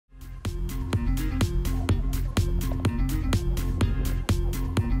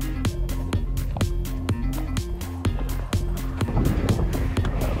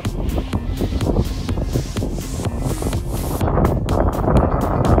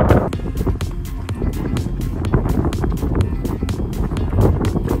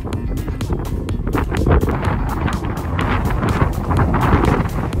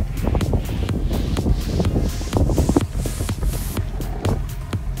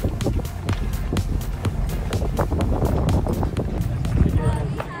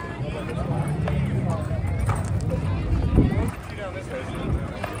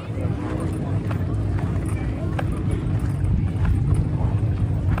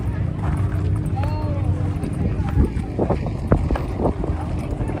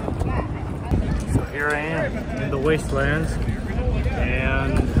the Wastelands,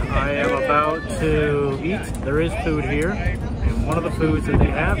 and I am about to eat. There is food here, and one of the foods that they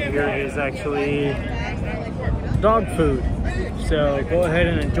have here is actually dog food. So go ahead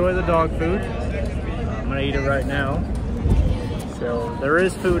and enjoy the dog food. I'm gonna eat it right now. So there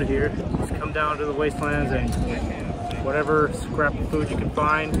is food here. Just come down to the Wastelands and whatever scrap of food you can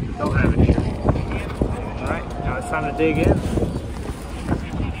find, they'll have it here. All right, now it's time to dig in.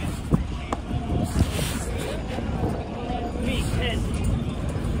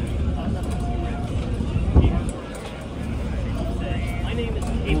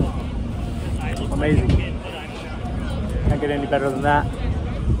 Amazing. Can't get any better than that.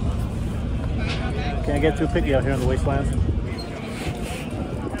 Can't get too picky out here in the Wastelands.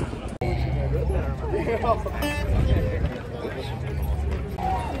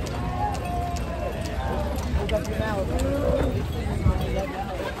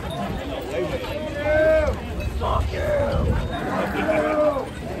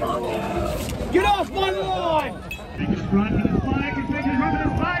 Get off my lawn!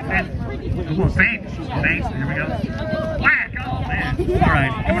 Come on, thanks. Thanks. Here we go. Whack! Oh, man. All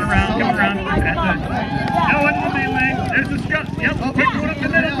right. Coming around. That's it. No, into the melee. There's the scut. Yep. Quick one up the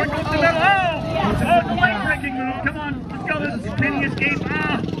middle. Quick one up the middle. Oh! Oh, it's a leg-breaking move. Come on. Let's go. This is spinning escape.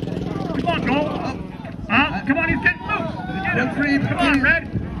 Ah! Come on, goal. Come on. He's getting loose. Come on, Red.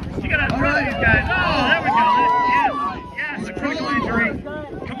 You got to throw these guys. Oh, there we go. Yes. A critical injury.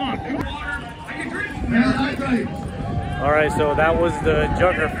 Come on. All right, so that was the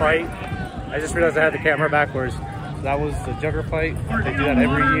jugger fight. I just realized I had the camera backwards. So that was the jugger fight. They do that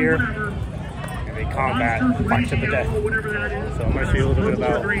every year. And they combat, fight to the death. So I'm going to show you a little bit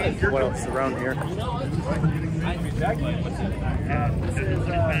about what else is around here.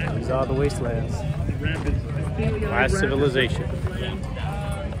 These are the Wastelands. Last civilization.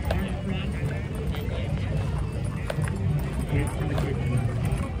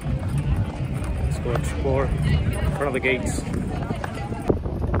 Let's go explore in front of the gates.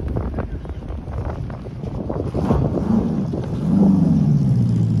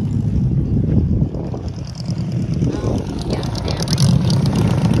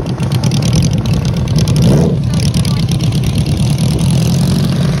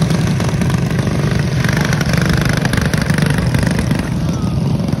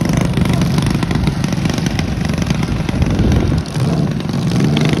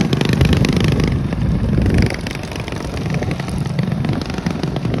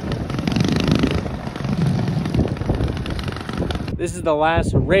 This is the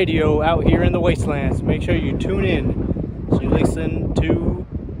last radio out here in the Wastelands. Make sure you tune in so you listen to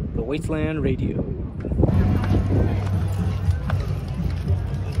the Wasteland Radio.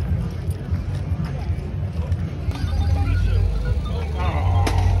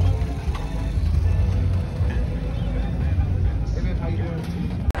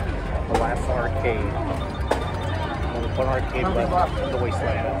 The last arcade. Only one arcade left in the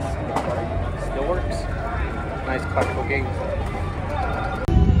Wastelands. Still works. Nice colorful game.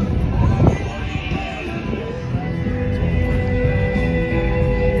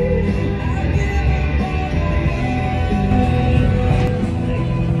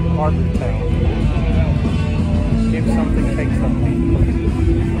 Harbor town. Give something, take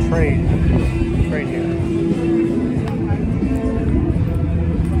something. Trade here.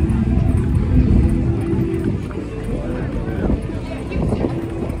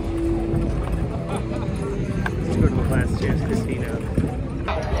 Let's go to the Last Chance Casino.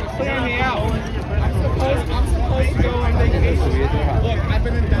 Clear me out. I'm supposed to go on vacation. Look, I've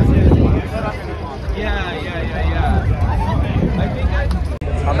been in Desolate. Yeah. I think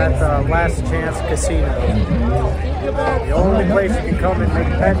I'm at the Last Chance Casino. The only place you can come and make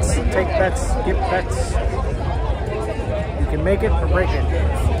bets, take bets, get bets. You can make it or break it.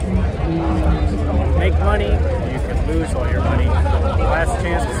 Make money, you can lose all your money. Last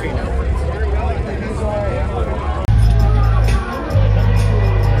Chance Casino.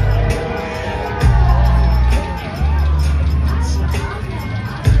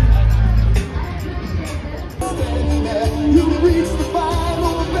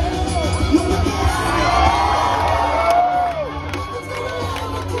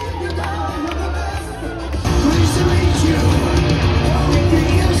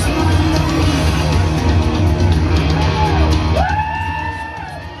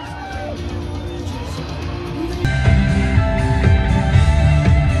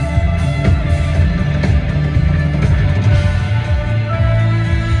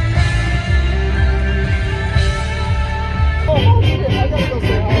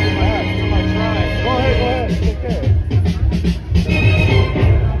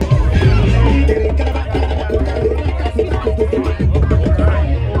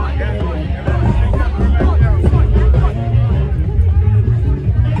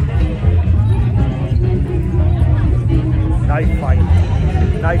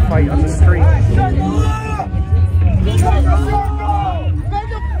 fight on the street.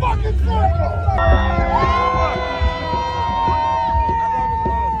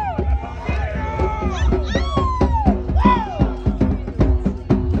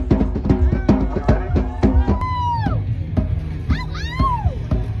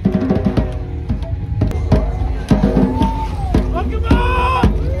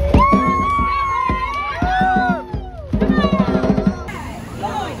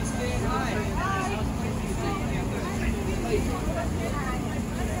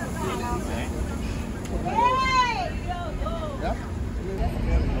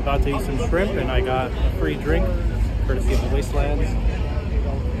 About to eat some shrimp, and I got a free drink courtesy of the Wastelands.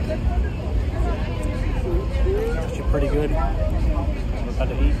 Actually pretty good. I'm about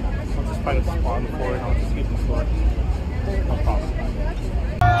to eat. I'll just find a spot on the floor and I'll just eat the floor. No problem.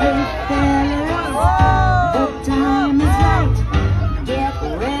 Hey fellas, the time is right. Get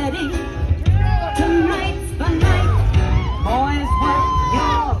ready. Tonight's the night. Boys, what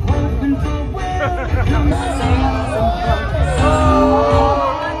you're hoping for will come. Sails and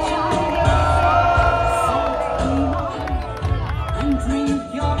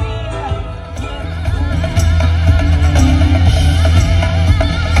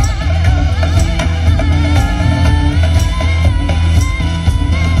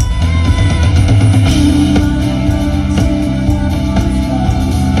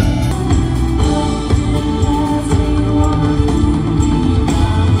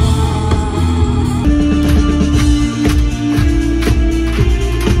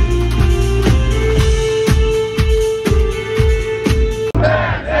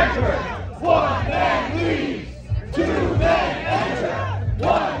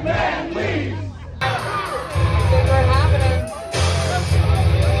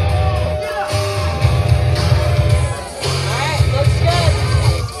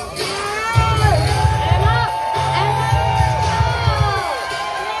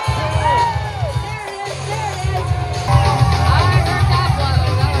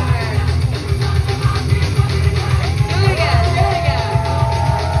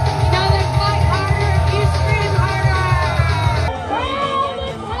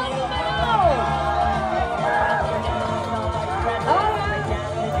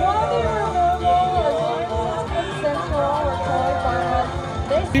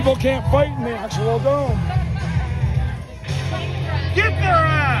people can't fight in the actual dome. Get their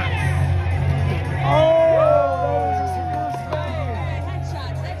ass!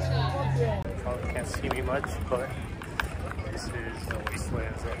 Probably can't see me much, but this is the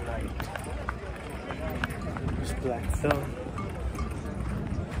Wastelands at night. There's Black Thumb.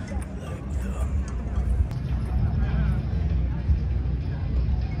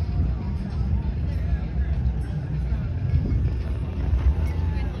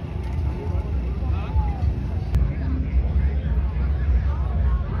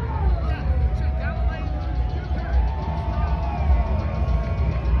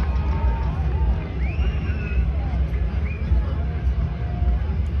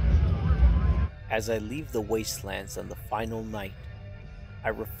 As I leave the wastelands on the final night, I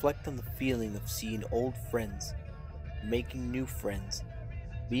reflect on the feeling of seeing old friends, making new friends,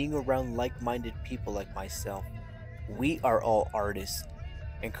 being around like-minded people like myself. We are all artists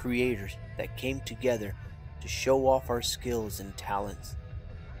and creators that came together to show off our skills and talents.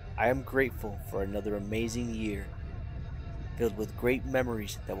 I am grateful for another amazing year, filled with great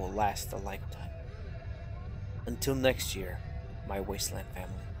memories that will last a lifetime. Until next year, my Wasteland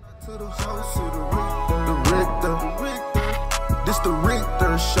family. To the house, to the Richter. This the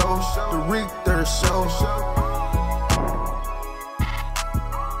Richter show, the Richter show.